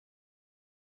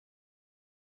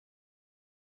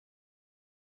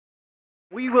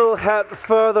We will head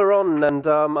further on, and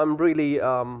I'm really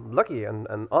lucky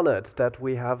and honored that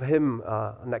we have him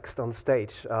next on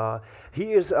stage.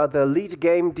 He is the lead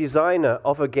game designer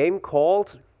of a game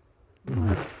called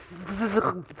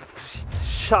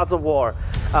Shards of War,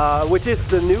 which is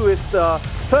the newest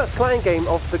first client game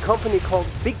of the company called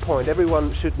BigPoint.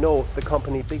 Everyone should know the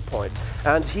company BigPoint.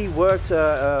 And he worked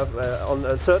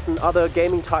on certain other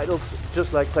gaming titles,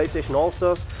 just like PlayStation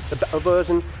All-Stars, the battle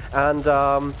version,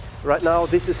 and right now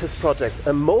this is his project,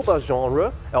 a MOBA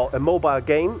genre, or a mobile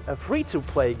game, a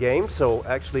free-to-play game, so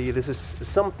actually this is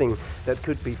something that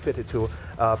could be fitted to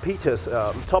Peter's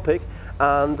topic.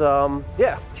 And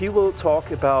yeah, he will talk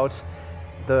about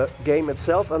the game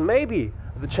itself and maybe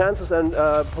the chances and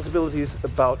possibilities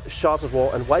about Shards of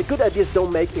War and why good ideas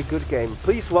don't make a good game.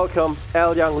 Please welcome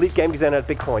Al Young, lead game designer at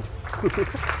BigPoint.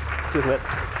 Cheers, man.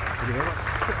 Thank you very much.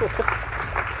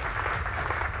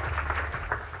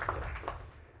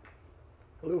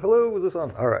 Hello, hello, is this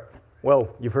on? All right. Well,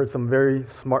 you've heard some very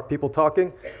smart people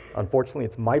talking. Unfortunately,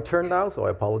 it's my turn now, so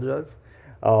I apologize.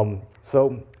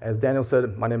 So, as Daniel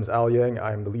said, my name is Al Yang.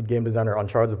 I'm the lead game designer on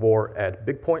Shards of War at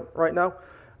BigPoint right now.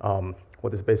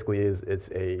 What this basically is, it's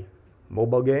a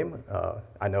mobile game.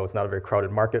 I know it's not a very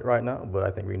crowded market right now, but I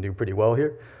think we can do pretty well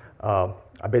here. I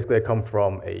come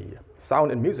from a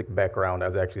sound and music background.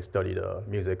 I actually studied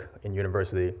music in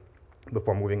university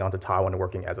before moving on to Taiwan and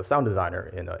working as a sound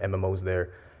designer in MMOs there,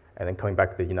 and then coming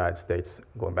back to the United States,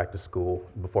 going back to school,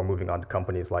 before moving on to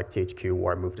companies like THQ,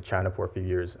 where I moved to China for a few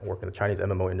years and worked in the Chinese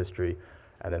MMO industry,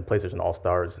 and then PlayStation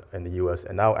All-Stars in the US,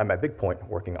 and now I'm at BigPoint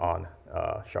working on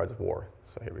Shards of War.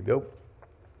 So here we go.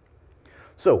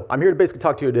 So I'm here to basically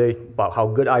talk to you today about how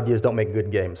good ideas don't make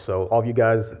good games. So all of you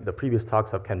guys, the previous talks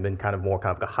have been kind of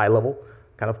a high level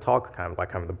kind of talk, kind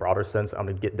of the broader sense. I'm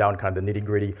gonna get down kind of the nitty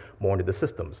gritty more into the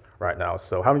systems right now.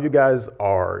 So how many of you guys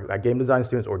are game design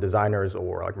students or designers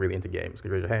or really into games? Could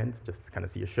you raise your hands just to kind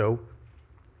of see a show?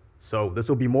 So this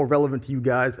will be more relevant to you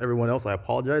guys. Everyone else, I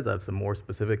apologize. I have some more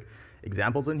specific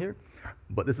examples in here.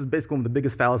 But this is basically one of the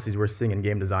biggest fallacies we're seeing in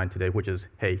game design today, which is,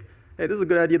 hey, this is a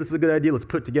good idea, this is a good idea, let's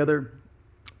put it together.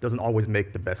 Doesn't always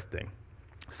make the best thing.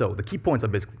 So the key points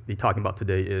I'll basically be talking about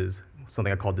today is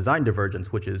something I call design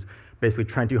divergence, which is basically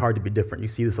trying too hard to be different. You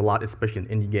see this a lot, especially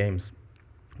in indie games,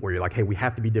 where you're like, hey, we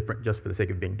have to be different just for the sake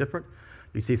of being different.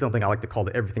 You see something I like to call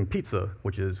the everything pizza,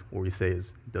 which is what we say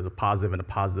is, does a positive and a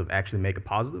positive actually make a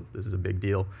positive? This is a big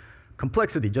deal.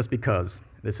 Complexity, just because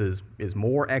this is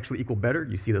more actually equal better.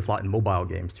 You see this a lot in mobile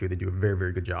games too. They do a very,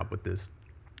 very good job with this.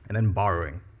 And then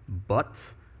borrowing, but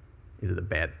is it a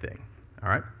bad thing? All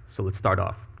right, so let's start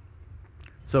off.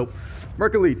 So,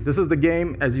 Mercury, this is the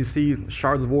game. As you see,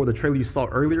 Shards of War, the trailer you saw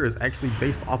earlier, is actually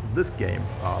based off of this game,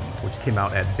 which came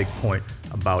out at BigPoint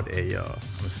about I'm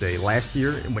gonna say last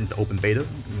year. It went into open beta.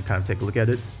 You can kind of take a look at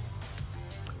it.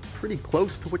 Pretty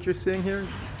close to what you're seeing here.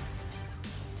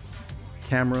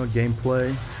 Camera,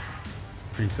 gameplay,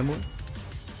 pretty similar.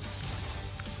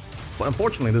 But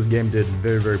unfortunately, this game did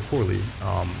very, very poorly.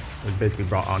 It was basically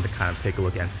brought on to kind of take a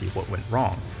look and see what went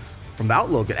wrong. From the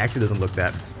outlook, it actually doesn't look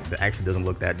that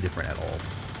different at all.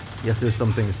 Yes, there's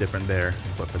some things different there,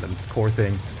 but for the core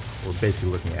thing, we're basically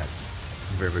looking at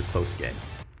a very, very close game.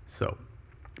 So,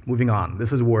 moving on.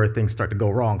 This is where things start to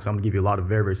go wrong, so I'm gonna give you a lot of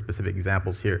very, very specific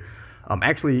examples here.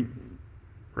 Actually,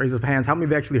 raise of hands, how many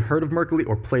of you actually heard of Mercury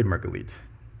or played Mercury?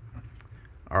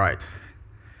 All right.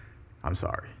 I'm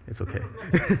sorry, it's okay.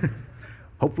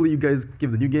 Hopefully you guys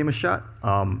give the new game a shot.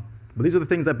 But these are the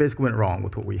things that basically went wrong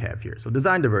with what we have here. So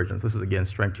design divergence, this is again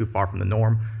straying too far from the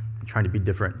norm, trying to be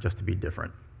different just to be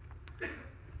different.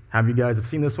 Have you guys have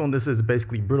seen this one? This is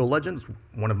basically Brutal Legends,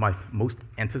 one of my most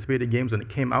anticipated games when it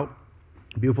came out.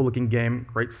 Beautiful looking game,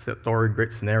 great story,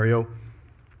 great scenario.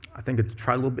 I think it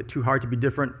tried a little bit too hard to be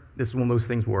different. This is one of those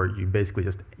things where you basically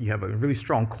you have a really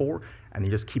strong core and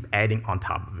you just keep adding on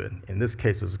top of it. In this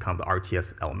case, this is kind of the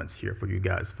RTS elements here for you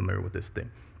guys familiar with this thing.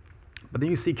 But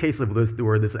then you see cases of this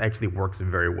where this actually works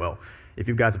very well. If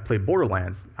you guys have played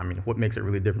Borderlands, I mean, what makes it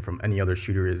really different from any other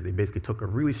shooter is they basically took a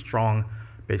really strong,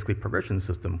 progression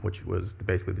system, which was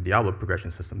basically the Diablo progression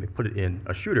system. They put it in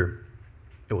a shooter.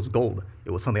 It was gold.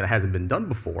 It was something that hasn't been done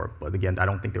before, but again, I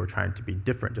don't think they were trying to be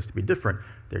different just to be different.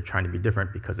 They're trying to be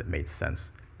different because it made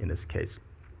sense in this case.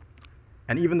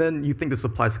 And even then, you think this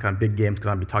applies to kind of big games,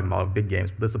 because I'm going to be talking about big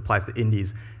games, but this applies to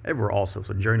indies everywhere also.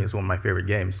 So Journey is one of my favorite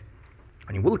games.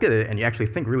 And you look at it and you actually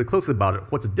think really closely about it.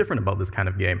 What's different about this kind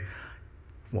of game?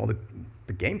 Well,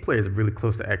 the gameplay is really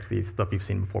close to actually stuff you've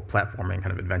seen before, platforming,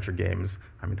 kind of adventure games.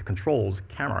 I mean, the controls,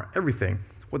 camera, everything.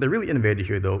 What they really innovated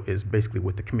here, though, is basically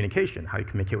with the communication, how you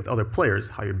communicate with other players,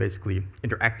 how you're basically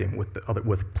interacting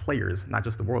with players, not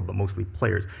just the world, but mostly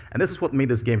players. And this is what made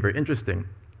this game very interesting.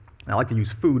 And I like to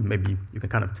use food, maybe you can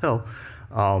kind of tell.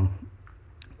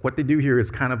 What they do here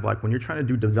is kind of like when you're trying to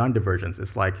do design diversions,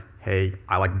 it's like, hey,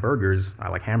 I like burgers, I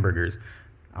like hamburgers.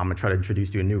 I'm gonna try to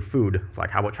introduce you a new food. It's like,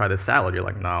 how about try this salad? You're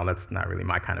like, no, that's not really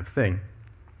my kind of thing.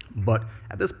 But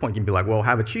at this point, you can be like, well,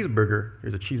 have a cheeseburger.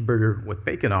 Here's a cheeseburger with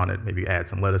bacon on it. Maybe add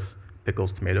some lettuce,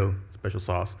 pickles, tomato, special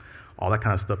sauce, all that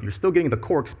kind of stuff. You're still getting the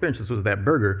core experience, this was that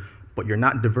burger, but you're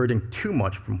not diverting too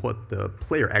much from what the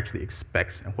player actually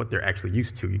expects and what they're actually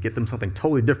used to. You get them something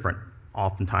totally different.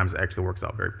 Oftentimes, it actually works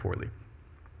out very poorly.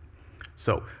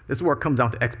 So this is where it comes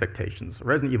down to expectations.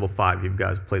 Resident Evil 5, you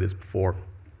guys played this before.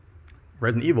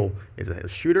 Resident Evil is a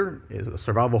shooter, is a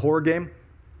survival horror game.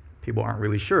 People aren't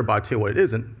really sure, but I'll tell you what it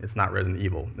isn't. It's not Resident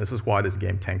Evil. This is why this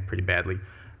game tanked pretty badly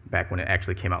back when it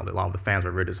actually came out. A lot of the fans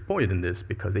were very disappointed in this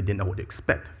because they didn't know what to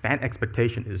expect. Fan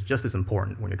expectation is just as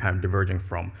important when you're kind of diverging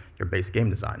from your base game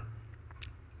design.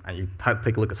 And you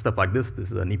take a look at stuff like this.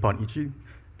 This is a Nippon Ichi.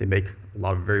 They make a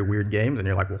lot of very weird games, and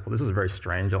you're like, well, this is very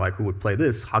strange. You're like, who would play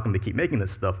this? How come they keep making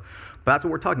this stuff? But that's what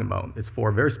we're talking about. It's for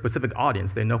a very specific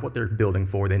audience. They know what they're building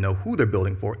for. They know who they're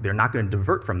building for. They're not going to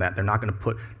divert from that. They're not going to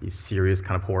put these serious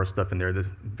kind of horror stuff in there,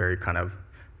 this very kind of,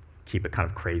 keep it kind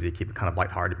of crazy, keep it kind of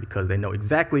lighthearted, because they know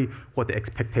exactly what the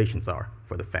expectations are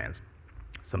for the fans.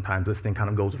 Sometimes this thing kind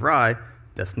of goes awry.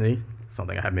 Destiny,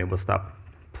 something I haven't been able to stop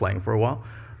playing for a while.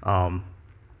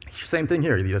 Same thing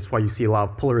here. That's why you see a lot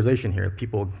of polarization here.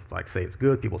 People like say it's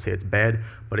good, people say it's bad.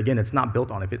 But again, it's not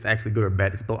built on if it's actually good or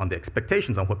bad. It's built on the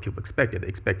expectations on what people expected. They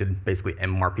expected basically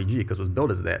MMORPG because it was built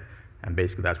as that. And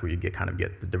basically that's where you get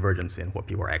the divergence in what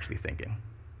people are actually thinking.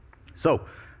 So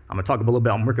I'm going to talk a little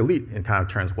bit on Merc Elite in kind of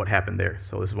terms of what happened there.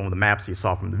 So this is one of the maps you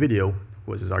saw from the video,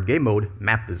 which is our game mode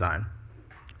map design.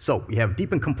 So we have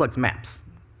deep and complex maps.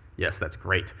 Yes, that's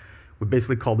great. We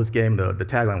basically called this game, the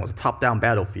tagline was a top-down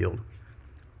battlefield.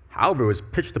 However, it was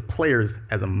pitched to players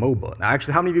as a MOBA. Now,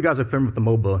 actually, how many of you guys are familiar with the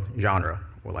MOBA genre,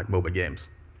 or like MOBA games?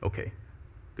 Okay,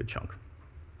 good chunk.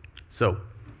 So,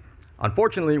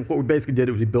 unfortunately, what we basically did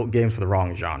was we built games for the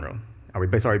wrong genre. Or we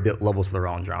basically already built levels for the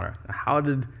wrong genre. Now, how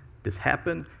did this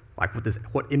happen? Like,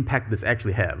 what impact did this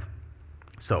actually have?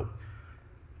 So,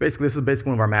 basically, this is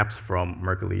basically one of our maps from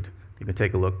Merc Elite. You can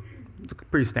take a look. It's a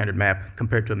pretty standard map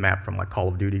compared to a map from like Call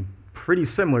of Duty. Pretty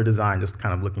similar design, just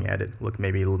kind of looking at it. Look,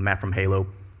 maybe a little map from Halo.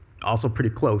 Also pretty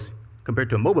close. Compared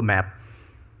to a MOBA map,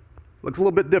 looks a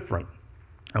little bit different.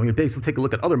 And when you basically take a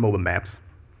look at other MOBA maps,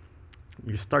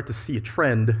 you start to see a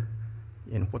trend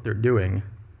in what they're doing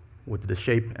with the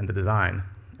shape and the design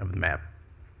of the map.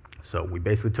 So we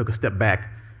basically took a step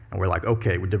back and we're like,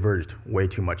 okay, we diverged way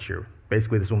too much here.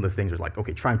 Basically, this is one of the things that's like,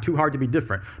 okay, trying too hard to be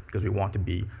different because we want to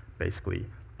be basically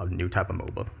a new type of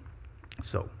MOBA.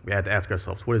 So we had to ask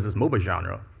ourselves, what is this MOBA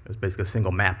genre? It's basically a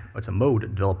single map. It's a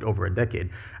mode developed over a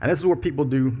decade. And this is where people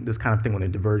do this kind of thing when they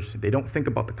diverge. They don't think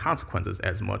about the consequences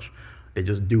as much. They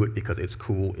just do it because it's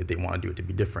cool if they want to do it to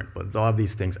be different. But a lot of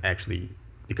these things actually,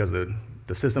 because the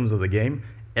systems of the game,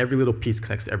 every little piece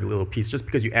connects to every little piece. Just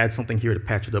because you add something here to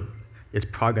patch it up, it's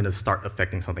probably going to start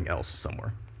affecting something else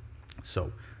somewhere.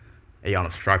 So Aeon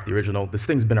of Strife, the original, this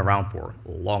thing's been around for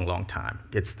a long, long time.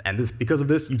 Because of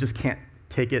this, you just can't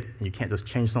take it, and you can't just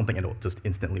change something and it'll just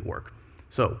instantly work.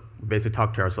 So we basically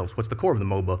talked to ourselves, what's the core of the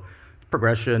MOBA?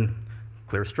 Progression,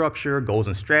 clear structure, goals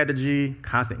and strategy,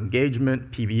 constant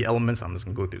engagement, PvE elements. I'm just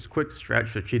gonna go through this quick.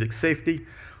 Strategic safety,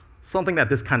 something that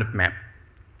this kind of map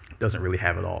doesn't really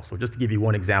have at all. So just to give you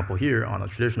one example here, on a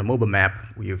traditional MOBA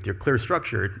map, if you're clear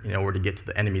structured, in order to get to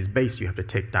the enemy's base, you have to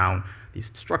take down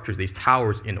these structures, these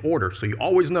towers in order. So you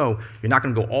always know you're not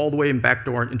gonna go all the way and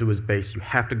backdoor into his base. You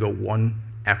have to go one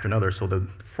after another, so the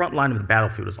front line of the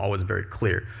battlefield is always very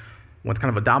clear. With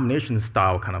kind of a domination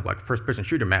style, kind of like first-person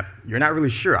shooter map, you're not really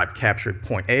sure. I've captured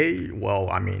point A, well,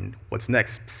 I mean, what's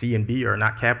next? C and B are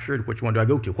not captured, which one do I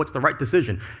go to? What's the right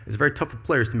decision? It's very tough for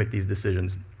players to make these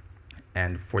decisions.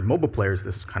 And for the MOBA players,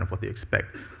 this is kind of what they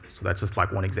expect. So that's just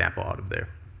like one example out of there.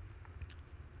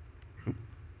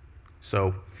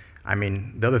 So, I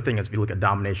mean, the other thing is if you look at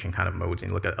domination kind of modes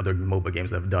and you look at other MOBA games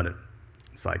that have done it,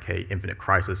 it's like, hey, Infinite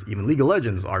Crisis, even League of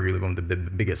Legends are really one of the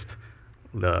biggest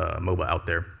MOBA out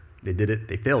there. They did it,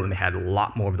 they failed, and they had a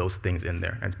lot more of those things in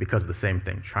there. And it's because of the same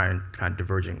thing, trying kind of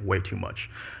diverging way too much.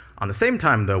 On the same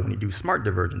time, though, when you do smart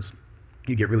divergence,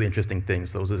 you get really interesting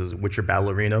things. So this is Witcher Battle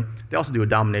Arena. They also do a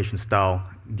domination style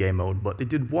game mode, but they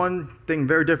did one thing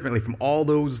very differently from all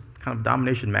those kind of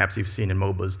domination maps you've seen in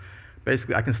MOBAs.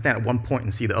 Basically, I can stand at one point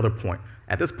and see the other point.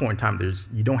 At this point in time,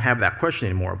 you don't have that question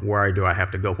anymore of where do I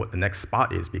have to go, what the next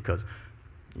spot is, because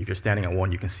If you're standing on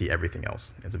one, you can see everything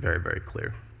else. It's very, very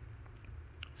clear.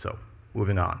 So,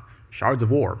 moving on. Shards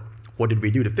of War. What did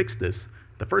we do to fix this?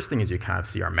 The first thing is you kind of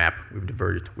see our map. We've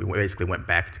diverged. We basically went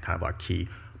back to kind of our key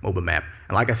MOBA map.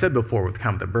 And like I said before with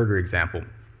kind of the burger example,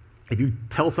 if you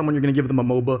tell someone you're going to give them a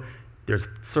MOBA, there's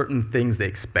certain things they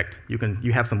expect.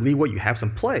 You have some leeway, you have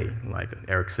some play. Like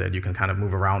Eric said, you can kind of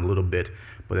move around a little bit.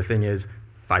 But the thing is,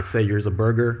 if I say here's a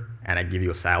burger and I give you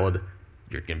a salad,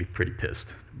 you're going to be pretty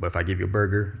pissed. But if I give you a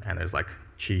burger and there's like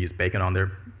cheese, bacon on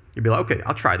there, you'll be like, okay,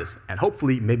 I'll try this. And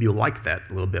hopefully, maybe you'll like that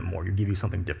a little bit more. You'll give you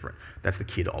something different. That's the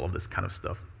key to all of this kind of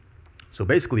stuff. So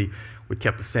basically, we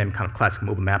kept the same kind of classic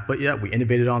MOBA map, but yeah, we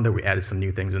innovated on there. We added some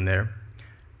new things in there.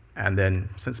 And then,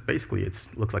 since basically it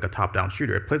looks like a top-down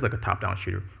shooter, it plays like a top-down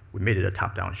shooter, we made it a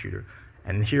top-down shooter.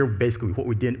 And here, basically, what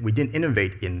we didn't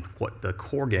innovate in what the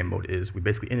core game mode is. We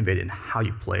basically innovated in how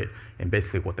you play it and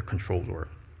basically what the controls were.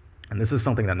 And this is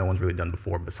something that no one's really done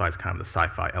before besides kind of the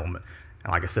sci-fi element.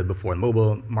 And like I said before, the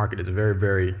mobile market is very,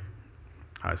 very,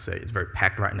 it's very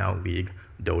packed right now. League,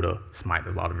 Dota, Smite,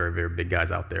 there's a lot of very, very big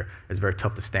guys out there. It's very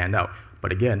tough to stand out.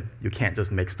 But again, you can't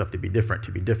just make stuff to be different.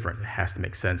 To be different, it has to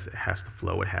make sense, it has to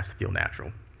flow, it has to feel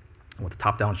natural. And with the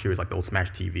top-down shooters like the old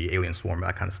Smash TV, Alien Swarm,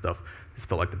 that kind of stuff, this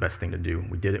felt like the best thing to do.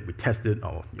 We did it, we tested it,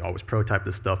 you always prototype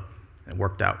this stuff, and it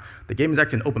worked out. The game is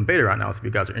actually in open beta right now, so if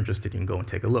you guys are interested, you can go and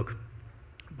take a look.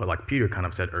 But like Peter kind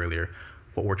of said earlier,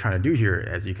 what we're trying to do here,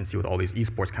 as you can see with all these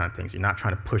esports kind of things, you're not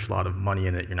trying to push a lot of money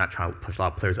in it, you're not trying to push a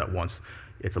lot of players at once.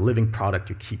 It's a living product,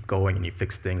 you keep going and you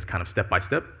fix things kind of step by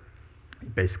step.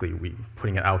 Basically, we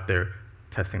putting it out there,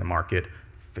 testing the market,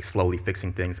 slowly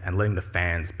fixing things, and letting the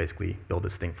fans basically build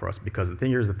this thing for us. Because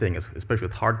here's the thing, especially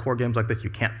with hardcore games like this,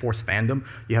 you can't force fandom.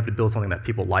 You have to build something that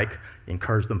people like,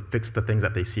 encourage them, fix the things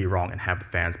that they see wrong, and have the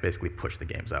fans basically push the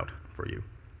games out for you.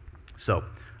 So,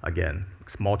 again,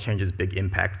 small changes, big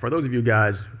impact. For those of you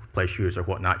guys who play shooters or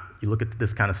whatnot, you look at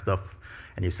this kind of stuff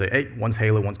and you say, hey, one's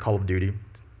Halo, one's Call of Duty.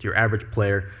 To your average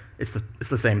player, it's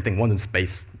the same thing. One's in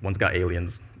space, one's got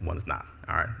aliens, one's not.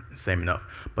 All right, same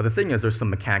enough. But the thing is, there's some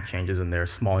mechanic changes in there,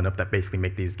 small enough that basically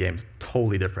make these games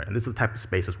totally different. And this is the type of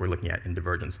spaces we're looking at in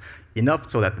Divergence.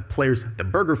 Enough so that the players, the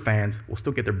burger fans, will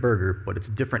still get their burger, but it's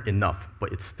different enough,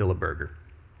 but it's still a burger.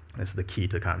 This is the key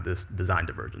to kind of this design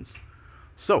divergence.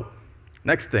 So,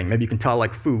 next thing, maybe you can tell I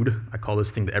like food. I call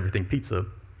this thing the everything pizza.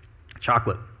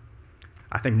 Chocolate.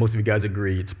 I think most of you guys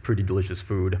agree it's pretty delicious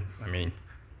food. I mean,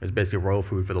 it's basically royal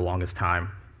food for the longest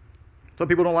time. Some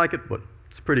people don't like it, but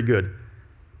it's pretty good.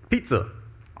 Pizza,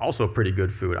 also pretty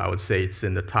good food. I would say it's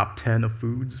in the top 10 of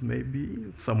foods, maybe,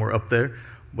 somewhere up there.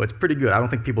 But it's pretty good. I don't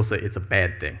think people say it's a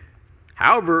bad thing.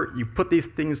 However, you put these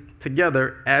things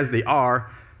together as they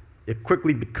are, it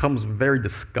quickly becomes very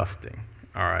disgusting,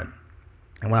 all right?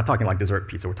 And we're not talking like dessert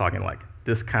pizza, we're talking like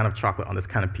this kind of chocolate on this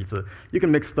kind of pizza. You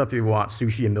can mix stuff if you want,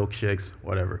 sushi and milkshakes,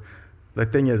 whatever. The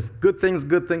thing is, good things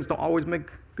don't always make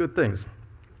good things.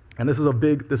 And this is a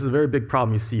very big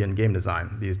problem you see in game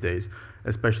design these days,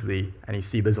 especially, and you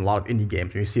see there's a lot of indie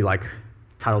games, and you see like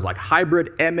titles like hybrid,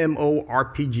 MMO,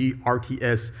 RPG,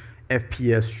 RTS,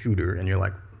 FPS shooter, and you're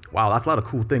like, wow, that's a lot of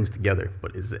cool things together,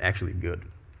 but is it actually good?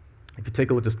 If you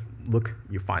take a look, just look,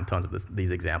 you find tons of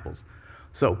these examples.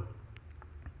 So,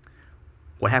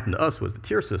 what happened to us was the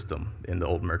tier system in the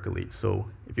old Merc Elite. So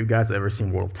if you guys have ever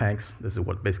seen World of Tanks, this is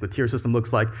what basically the tier system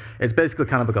looks like. It's basically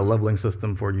kind of like a leveling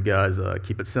system for you guys.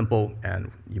 Keep it simple,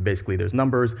 and there's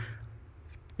numbers.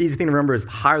 Easy thing to remember is the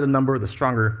higher the number, the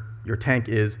stronger your tank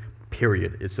is,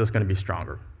 period. It's just going to be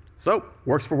stronger. So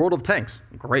works for World of Tanks.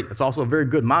 Great. It's also a very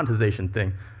good monetization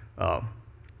thing.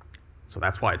 So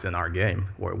that's why it's in our game,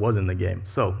 or it was in the game.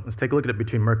 So let's take a look at it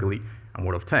between Merc Elite and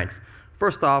World of Tanks.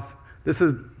 First off,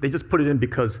 they just put it in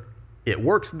because it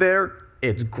works there,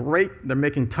 it's great, they're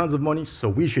making tons of money, so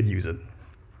we should use it.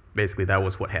 Basically, that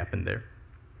was what happened there.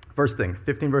 First thing,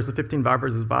 15 versus 15, 5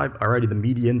 versus 5, already the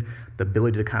median, the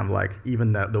ability to kind of like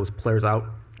even those players out,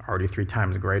 already 3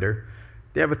 times greater.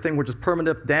 They have a thing which is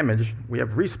permanent damage. We have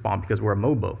respawn because we're a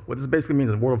MOBA. What this basically means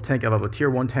in World of Tank, I have a tier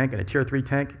 1 tank and a tier 3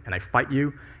 tank, and I fight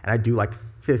you, and I do like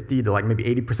 50 to like maybe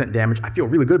 80% damage. I feel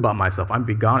really good about myself. I'm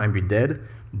be gone, I'm be dead,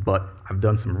 but I've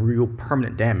done some real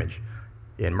permanent damage.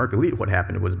 In Merc Elite, what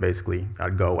happened was basically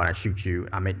I'd go and I shoot you.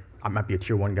 I might be a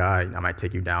tier 1 guy, and I might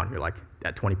take you down. You're like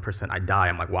at 20%, I die.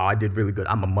 I'm like, wow, I did really good.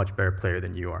 I'm a much better player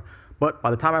than you are. But by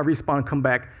the time I respawn and come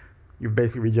back, you've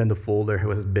basically regen to full. There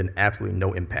has been absolutely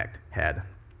no impact had.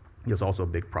 There's also a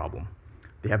big problem.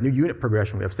 They have new unit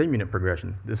progression. We have same unit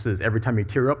progression. This is every time you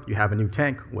tier up, you have a new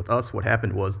tank. With us, what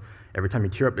happened was every time you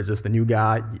tier up, it's just a new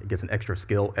guy. He gets an extra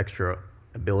skill, extra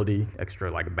ability,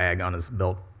 extra like bag on his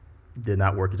belt. Did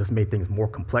not work. It just made things more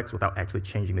complex without actually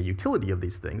changing the utility of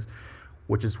these things.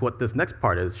 which is what this next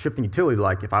part is, shifting utility.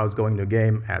 Like if I was going to a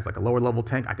game as like a lower level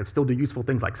tank, I could still do useful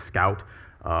things like scout,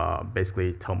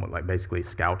 basically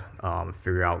scout,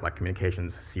 figure out like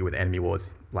communications, see where the enemy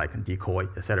was, like decoy,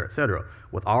 et cetera, et cetera.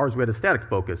 With ours, we had a static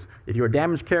focus. If you're a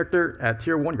damage character at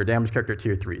tier 1, you're a damage character at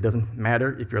tier 3. It doesn't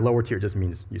matter. If you're lower tier, it just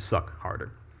means you suck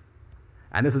harder.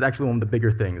 And this is actually one of the bigger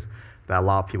things that a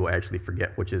lot of people actually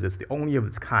forget, which is it's the only of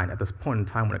its kind at this point in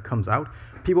time when it comes out.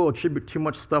 People attribute too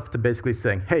much stuff to basically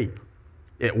saying, hey,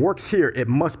 it works here, it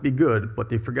must be good, but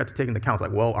they forget to take into account,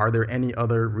 like, well, are there any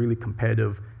other really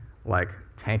competitive like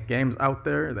tank games out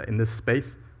there that in this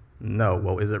space? No.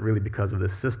 Well, is it really because of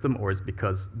this system, or is it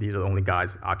because these are the only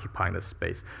guys occupying this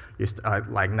space?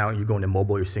 Like now you go into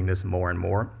mobile, you're seeing this more and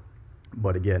more.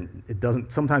 But again, it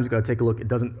doesn't. Sometimes you got to take a look. It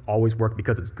doesn't always work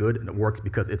because it's good, and it works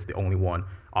because it's the only one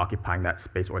occupying that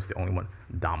space, or it's the only one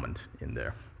dominant in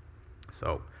there.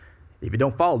 So if you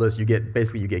don't follow this, you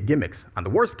get gimmicks. On the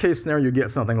worst case scenario, you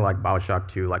get something like BioShock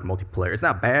 2, like multiplayer. It's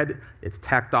not bad. It's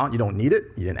tacked on. You don't need it.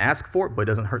 You didn't ask for it, but it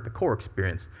doesn't hurt the core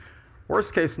experience.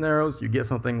 Worst case scenarios, you get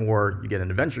something where you get an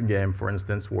adventure game, for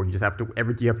instance, where you just have to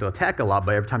you have to attack a lot,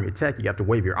 but every time you attack, you have to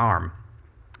wave your arm,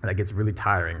 and that gets really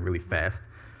tiring, really fast.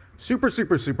 Super,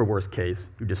 super, super worst case,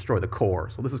 you destroy the core.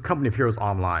 So this is Company of Heroes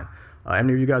Online.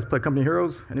 Any of you guys play Company of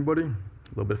Heroes? Anybody? A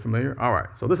little bit familiar? All right,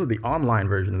 so this is the online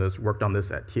version of this. Worked on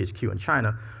this at THQ in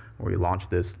China, where we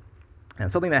launched this.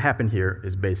 And something that happened here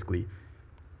is basically,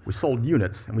 we sold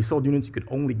units, and we sold units you could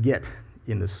only get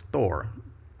in the store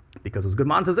because it was good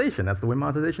monetization. That's the way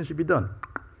monetization should be done.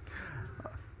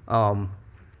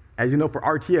 As you know, for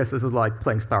RTS, this is like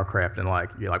playing StarCraft, and like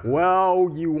you're like,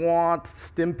 well, you want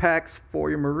stim packs for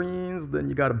your Marines, then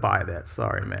you got to buy that.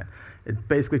 Sorry, man. It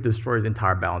basically destroys the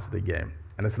entire balance of the game,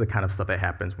 and this is the kind of stuff that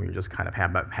happens when you just kind of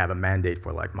have a mandate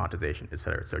for like monetization, et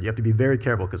cetera, et cetera. You have to be very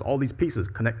careful because all these pieces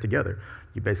connect together.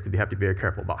 You basically have to be very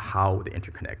careful about how they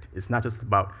interconnect. It's not just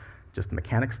about just the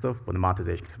mechanic stuff, but the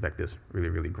monetization can affect this really,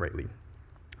 really greatly.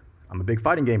 I'm a big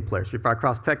fighting game player. Street Fighter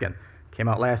Cross Tekken. Came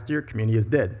out last year, community is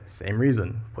dead. Same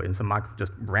reason,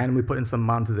 just randomly put in some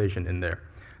monetization in there.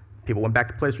 People went back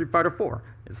to play Street Fighter 4.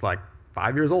 It's like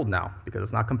 5 years old now because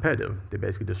it's not competitive. They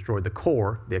basically destroyed the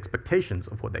core, the expectations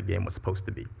of what that game was supposed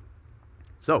to be.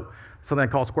 So, something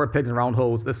called square pegs and round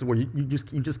holes. This is where you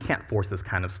just can't force this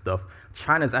kind of stuff.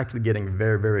 China's actually getting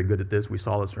very, very good at this. We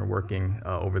saw this from working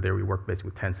over there. We worked basically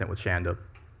with Tencent, with Shanda.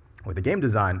 With the game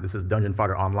design, this is Dungeon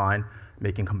Fighter Online,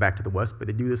 making come back to the West, but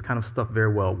they do this kind of stuff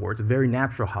very well, where it's very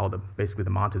natural how basically the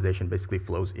monetization basically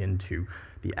flows into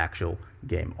the actual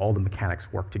game. All the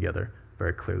mechanics work together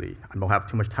very clearly. I don't have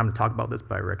too much time to talk about this,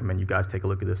 but I recommend you guys take a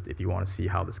look at this if you want to see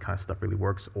how this kind of stuff really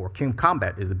works. Or King of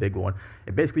Combat is the big one.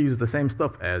 It basically uses the same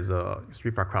stuff as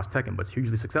Street Fighter Cross Tekken, but it's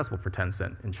hugely successful for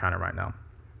Tencent in China right now.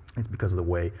 It's because of the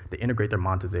way they integrate their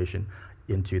monetization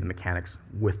into the mechanics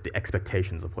with the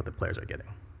expectations of what the players are getting.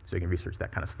 So you can research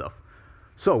that kind of stuff.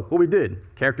 So what we did,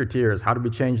 character tiers, how did we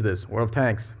change this? World of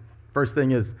Tanks. First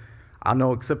thing is, I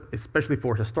know, especially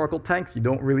for historical tanks, you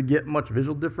don't really get much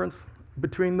visual difference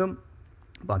between them.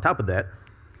 But on top of that,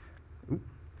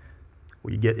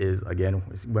 what you get is, again,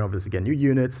 we went over this again, new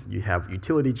units, you have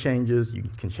utility changes, you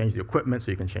can change the equipment,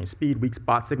 so you can change speed, weak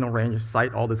spot, signal range,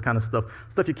 sight, all this kind of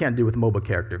stuff you can't do with a mobile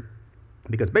character.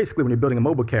 Because basically when you're building a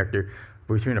mobile character,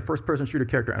 between a first-person shooter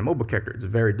character and a mobile character, it's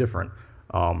very different.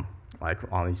 Like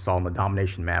you saw on the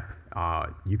domination map,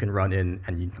 you can run in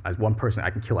and as one person, I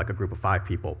can kill like a group of 5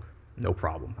 people, no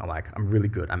problem. I'm really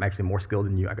good. I'm actually more skilled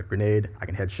than you. I got grenade, I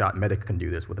can headshot, medic can do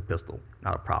this with a pistol,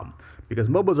 not a problem. Because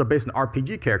MOBAs are based on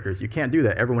RPG characters, you can't do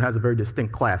that. Everyone has a very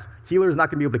distinct class. Healer is not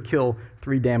gonna be able to kill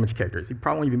 3 damage characters. He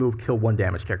probably won't even be able to kill 1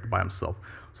 damage character by himself.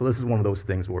 So this is one of those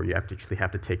things where you actually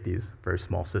have to take these very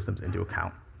small systems into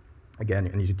account. Again,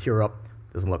 and as you tier up,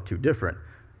 it doesn't look too different.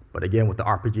 But again, with the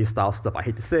RPG style stuff, I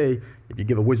hate to say, if you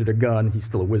give a wizard a gun, he's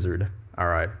still a wizard, all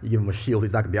right? You give him a shield,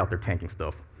 he's not gonna be out there tanking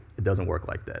stuff. It doesn't work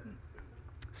like that.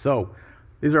 So,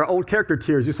 these are old character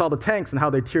tiers. You saw the tanks and how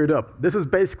they tiered up. This is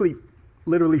basically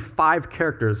literally 5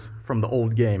 characters from the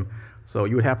old game. So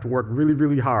you would have to work really,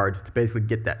 really hard to basically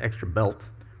get that extra belt,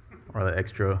 or the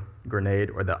extra grenade,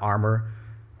 or the armor,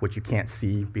 which you can't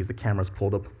see because the camera's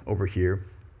pulled up over here.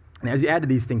 And as you added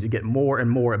these things, you get more and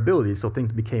more abilities, so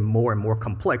things became more and more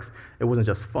complex. It wasn't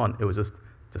just fun, it was just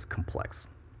complex.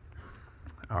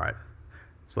 All right,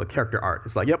 so the character art.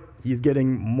 It's like, yep, he's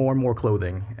getting more and more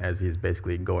clothing as he's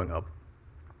basically going up.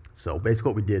 So basically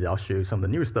what we did, I'll show you some of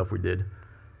the new stuff we did.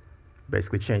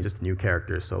 Basically changed this to new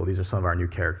characters, so these are some of our new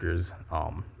characters.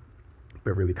 But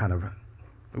really kind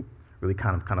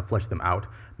of flesh them out,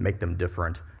 make them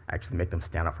different, actually make them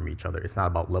stand out from each other. It's not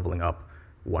about leveling up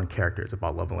one character, it's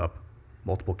about leveling up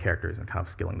multiple characters and kind of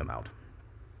skilling them out.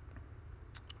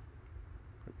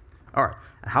 All right,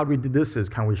 how we did this is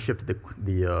we shifted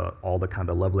all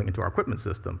the leveling into our equipment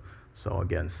system. So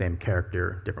again, same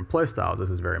character, different playstyles. This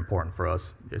is very important for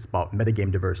us. It's about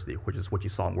metagame diversity, which is what you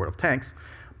saw in World of Tanks.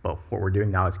 But what we're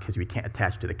doing now is because we can't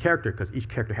attach to the character, because each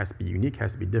character has to be unique,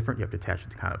 has to be different, you have to attach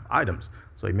it to kind of items.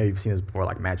 So you may have seen this before,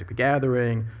 like Magic the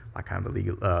Gathering, like kind of the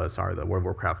World of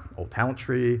Warcraft old talent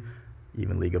tree,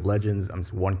 even League of Legends.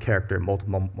 Just one character,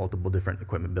 multiple different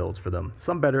equipment builds for them.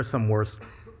 Some better, some worse.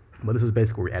 But this is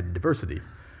basically where we added diversity.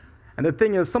 And the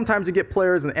thing is, sometimes you get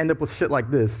players and end up with shit like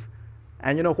this.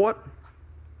 And you know what?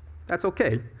 That's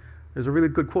okay. There's a really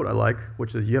good quote I like,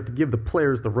 which is, you have to give the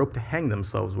players the rope to hang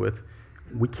themselves with.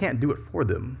 We can't do it for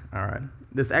them, all right?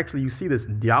 This actually, you see this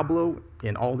Diablo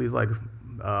in all these like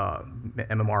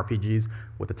MMORPGs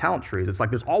with the talent trees. It's like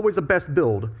there's always a best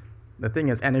build. The thing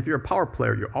is, and if you're a power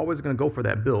player, you're always gonna go for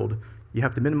that build. You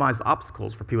have to minimize the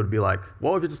obstacles for people to be like,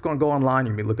 well, if you're just gonna go online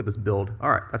and you look at this build, all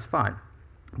right, that's fine.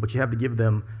 But you have to give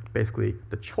them basically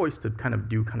the choice to kind of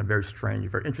do very strange,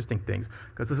 very interesting things,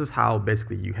 because this is how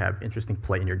basically you have interesting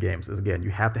play in your games. Is again, you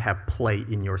have to have play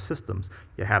in your systems.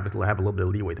 You have to have a little bit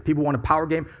of leeway. The people want a power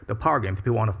game, they'll power game. The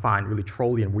people want to find really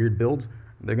trolly and weird builds,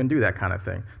 they're gonna do that kind of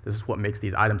thing. This is what makes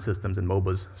these item systems and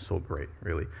MOBAs so great,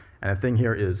 really. And the thing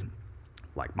here is,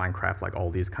 like Minecraft, like all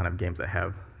these kind of games that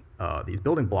have these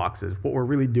building blocks, is what we're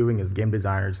really doing as game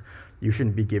designers. You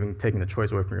shouldn't be taking the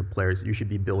choice away from your players. You should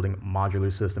be building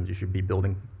modular systems. You should be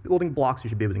building blocks. You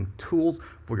should be building tools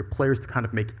for your players to kind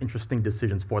of make interesting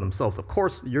decisions for themselves. Of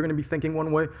course, you're going to be thinking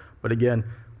one way, but again,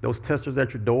 those testers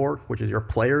at your door, which is your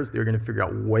players, they're going to figure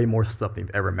out way more stuff than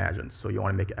you've ever imagined. So you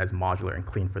want to make it as modular and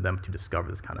clean for them to discover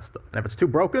this kind of stuff. And if it's too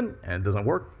broken and it doesn't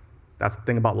work, that's the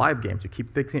thing about live games. You keep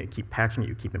fixing it, you keep patching it,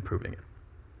 you keep improving it.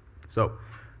 So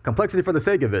complexity for the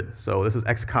sake of it. So this is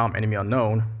XCOM Enemy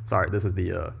Unknown. Sorry, this is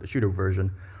the shooter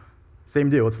version. Same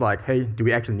deal. It's like, hey, do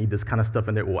we actually need this kind of stuff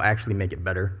in there? We'll actually make it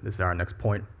better. This is our next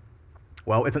point.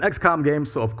 Well, it's an XCOM game,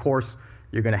 so of course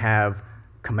you're going to have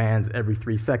commands every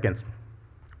 3 seconds.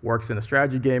 Works in a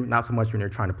strategy game, not so much when you're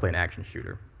trying to play an action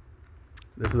shooter.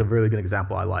 This is a really good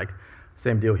example I like.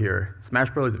 Same deal here.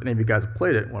 Smash Bros., if any of you guys have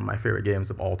played it, one of my favorite games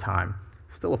of all time.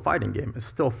 Still a fighting game. It's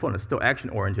still fun. It's still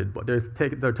action-oriented, but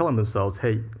they're telling themselves,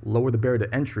 hey, lower the barrier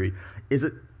to entry. Is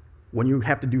it when you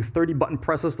have to do 30 button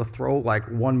presses to throw like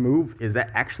one move, is that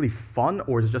actually fun,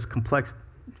 or is it just complex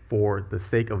for the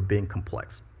sake of being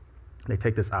complex? They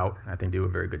take this out, and I think do a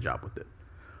very good job with it.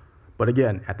 But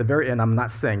again, at the very end, I'm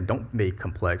not saying don't make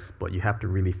complex, but you have to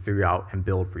really figure out and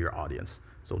build for your audience.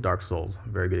 So Dark Souls,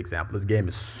 very good example. This game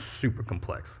is super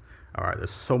complex. All right,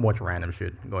 there's so much random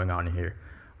shit going on in here.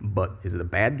 But is it a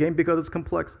bad game because it's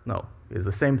complex? No. It's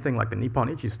the same thing like the Nippon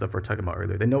Ichi stuff we were talking about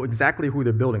earlier. They know exactly who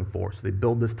they're building for, so they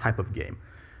build this type of game.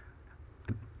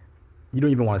 You don't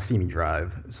even want to see me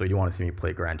drive, so you want to see me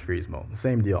play Gran Turismo.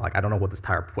 Same deal. Like, I don't know what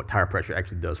tire pressure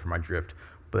actually does for my drift,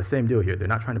 but the same deal here. They're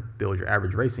not trying to build your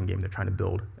average racing game. They're trying to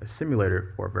build a simulator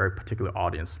for a very particular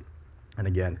audience. And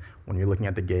again, when you're looking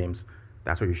at the games,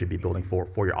 that's what you should be building for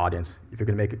your audience. If you're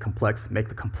going to make it complex, make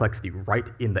the complexity right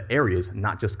in the areas,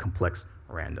 not just complex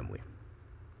randomly.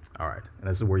 All right, and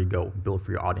this is where you go, build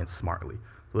for your audience smartly.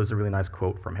 So this is a really nice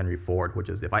quote from Henry Ford, which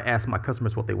is, if I asked my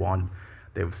customers what they wanted,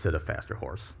 they would sit a faster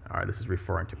horse. All right, this is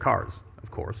referring to cars,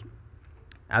 of course.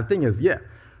 And the thing is, yeah,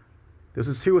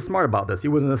 he was smart about this. He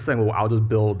wasn't just saying, well, I'll just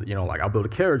build, I'll build a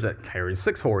carriage that carries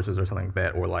 6 horses or something like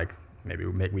that, or like maybe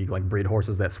we breed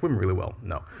horses that swim really well.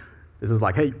 No, this is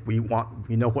like, hey, we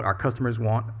know what our customers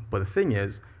want, but the thing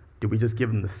is, do we just give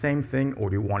them the same thing,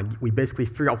 or do we basically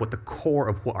figure out what the core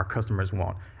of what our customers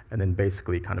want, and then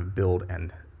basically kind of build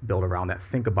around that?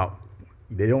 Think about,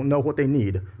 they don't know what they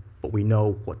need, but we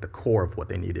know what the core of what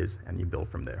they need is, and you build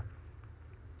from there.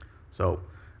 So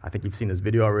I think you've seen this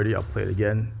video already. I'll play it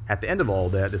again. At the end of all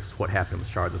that, this is what happened with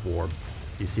Shards of War.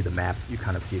 You see the map. You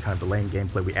kind of see the lane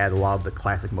gameplay. We add a lot of the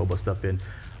classic MOBA stuff in.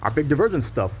 Our big divergence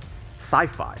stuff,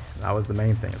 sci-fi. That was the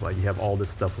main thing. It's like you have all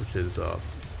this stuff which is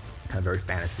kind of very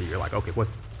fantasy. You're like, okay,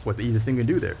 what's the easiest thing you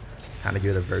can do there? Kind of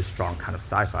give it a very strong kind of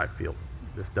sci-fi feel.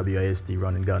 This WASD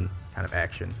run and gun kind of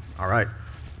action. All right.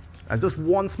 And just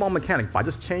one small mechanic. By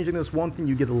just changing this one thing,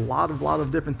 you get a lot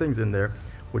of different things in there,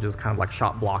 which is kind of like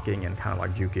shot blocking and kind of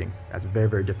like juking. That's very,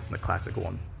 very different from the classic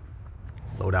one.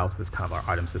 Loadouts, this kind of our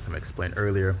item system I explained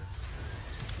earlier.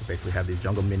 We basically have these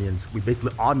jungle minions. We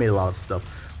basically automate a lot of stuff,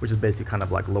 which is basically kind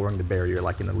of like lowering the barrier.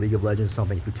 Like in the League of Legends or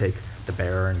something, if you take the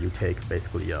bearer and you take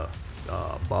basically a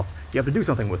buff, you have to do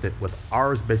something with it. With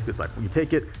ours, basically it's like when you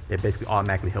take it, it basically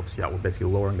automatically helps you out. We're basically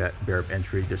lowering that barrier of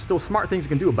entry. There's still smart things you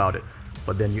can do about it,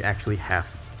 but then you actually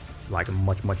have like a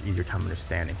much easier time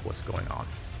understanding what's going on.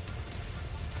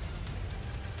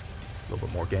 A little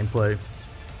bit more gameplay.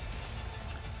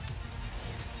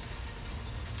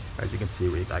 As you can see,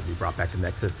 we brought back the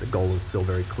Nexus. The goal is still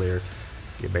very clear.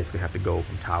 You basically have to go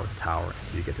from tower to tower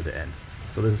until you get to the end.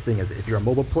 So this thing is, if you're a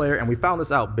mobile player, and we found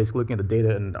this out basically looking at the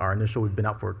data in our initial, we've been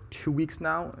out for 2 weeks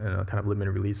now in a kind of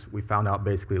limited release. We found out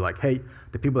basically like, hey,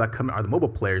 the people that come are the mobile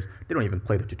players, they don't even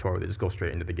play the tutorial, they just go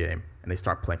straight into the game and they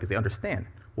start playing because they understand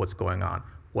what's going on.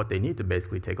 What they need to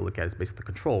basically take a look at is basically the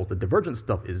controls. The Divergent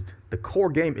stuff is, the core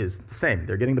game is the same.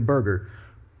 They're getting the burger.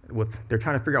 They're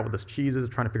trying to figure out what this cheese is,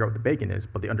 trying to figure out what the bacon is,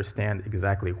 but they understand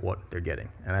exactly what they're getting.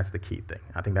 And that's the key thing.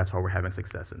 I think that's why we're having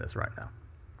success in this right now.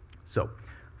 So,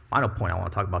 final point I want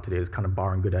to talk about today is kind of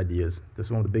borrowing good ideas. This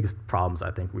is one of the biggest problems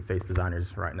I think we face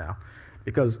designers right now.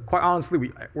 Because quite honestly,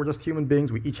 we're just human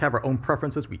beings. We each have our own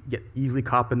preferences. We get easily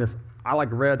caught up in this. I like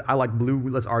red, I like blue.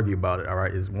 Let's argue about it, all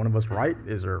right? Is one of us right?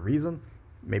 Is there a reason?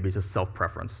 Maybe it's just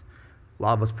self-preference. A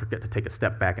lot of us forget to take a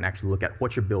step back and actually look at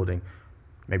what you're building.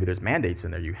 Maybe there's mandates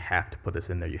in there. You have to put this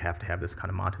in there. You have to have this kind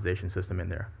of monetization system in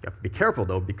there. You have to be careful,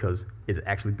 though, because is it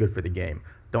actually good for the game?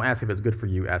 Don't ask if it's good for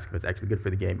you. Ask if it's actually good for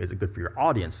the game. Is it good for your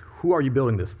audience? Who are you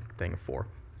building this thing for?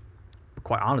 But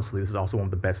quite honestly, this is also one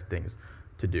of the best things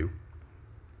to do.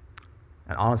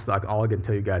 And honestly, all I can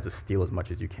tell you guys is steal as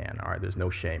much as you can. All right, there's no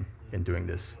shame in doing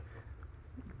this.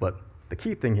 But the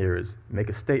key thing here is make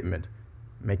a statement,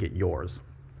 make it yours.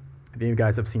 If any of you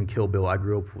guys have seen Kill Bill, I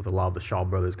grew up with a lot of the Shaw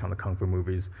Brothers kind of kung fu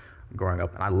movies growing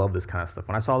up, and I love this kind of stuff.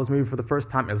 When I saw this movie for the first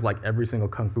time, it was like every single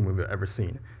kung fu movie I've ever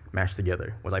seen mashed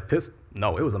together. Was I pissed?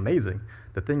 No, it was amazing.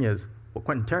 The thing is, what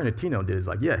Quentin Tarantino did is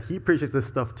like, yeah, he appreciates this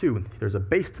stuff too. There's a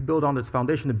base to build on, there's a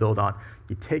foundation to build on.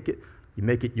 You take it, you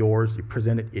make it yours, you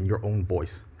present it in your own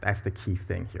voice. That's the key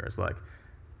thing here. It's like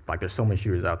there's so many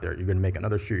shooters out there. You're gonna make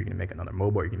another shooter, you're gonna make another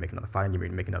mobile, you're gonna make another fighting game, you're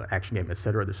gonna make another action game,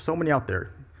 etc. There's so many out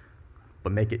there.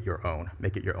 But make it your own.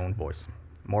 Make it your own voice.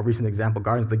 More recent example,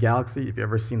 Guardians of the Galaxy. If you've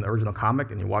ever seen the original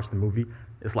comic and you watch the movie,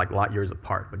 it's like light years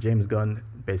apart. But James Gunn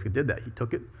basically did that. He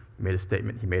took it, he made a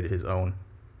statement, he made it his own.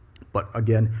 But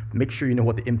again, make sure you know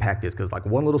what the impact is, because like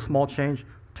one little small change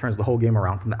turns the whole game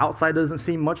around. From the outside, it doesn't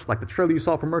seem much, like the trailer you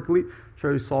saw for Mercury,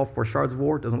 trailer you saw for Shards of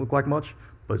War, doesn't look like much,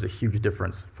 but it's a huge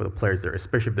difference for the players there,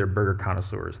 especially if they're burger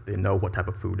connoisseurs. They know what type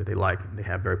of food they like, and they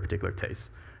have very particular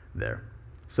tastes there.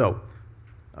 So,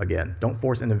 again, don't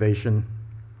force innovation.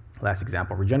 Last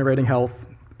example, regenerating health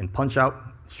in Punch-Out!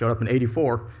 Showed up in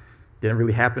 '84. Didn't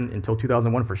really happen until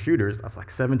 2001 for shooters. That's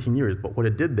like 17 years. But what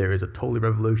it did there is it totally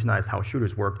revolutionized how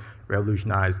shooters work,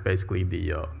 revolutionized basically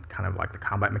the kind of like the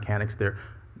combat mechanics there,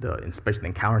 especially the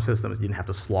encounter systems. You didn't have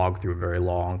to slog through a very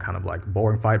long kind of like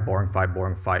boring fight,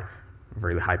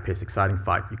 very high-paced, exciting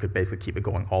fight. You could basically keep it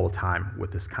going all the time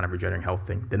with this kind of regenerating health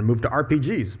thing. Then it moved to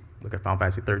RPGs. Look at Final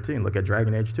Fantasy 13, look at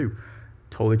Dragon Age 2.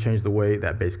 Totally changed the way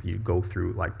that basically you go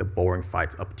through like the boring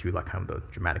fights up to like kind of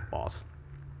the dramatic boss.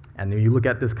 And then you look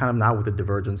at this kind of now with the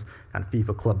Divergence and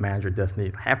FIFA, Club Manager,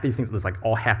 Destiny, half these things is like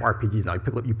all half RPGs now.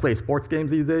 You play sports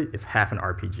games these days, it's half an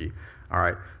RPG. All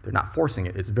right, they're not forcing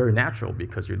it. It's very natural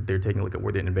because they're taking a look at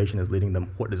where the innovation is leading them,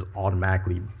 what is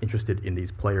automatically interested in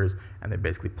these players, and they're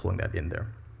basically pulling that in there.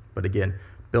 But again,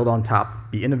 build on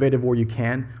top, be innovative where you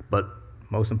can, but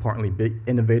most importantly, be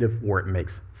innovative where it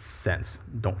makes sense.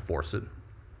 Don't force it.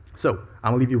 So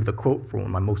I'm gonna leave you with a quote from one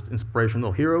of my most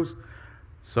inspirational heroes.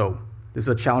 So this is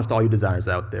a challenge to all you designers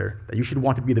out there, that you should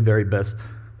want to be the very best,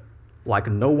 like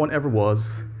no one ever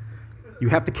was. You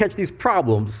have to catch these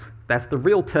problems. That's the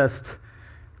real test.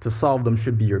 To solve them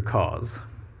should be your cause.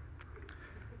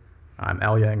 I'm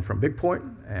Al Yang from BigPoint,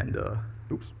 and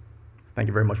thank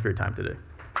you very much for your time today.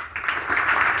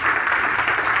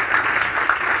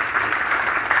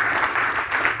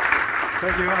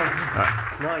 Thank you,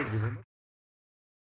 Al. Nice.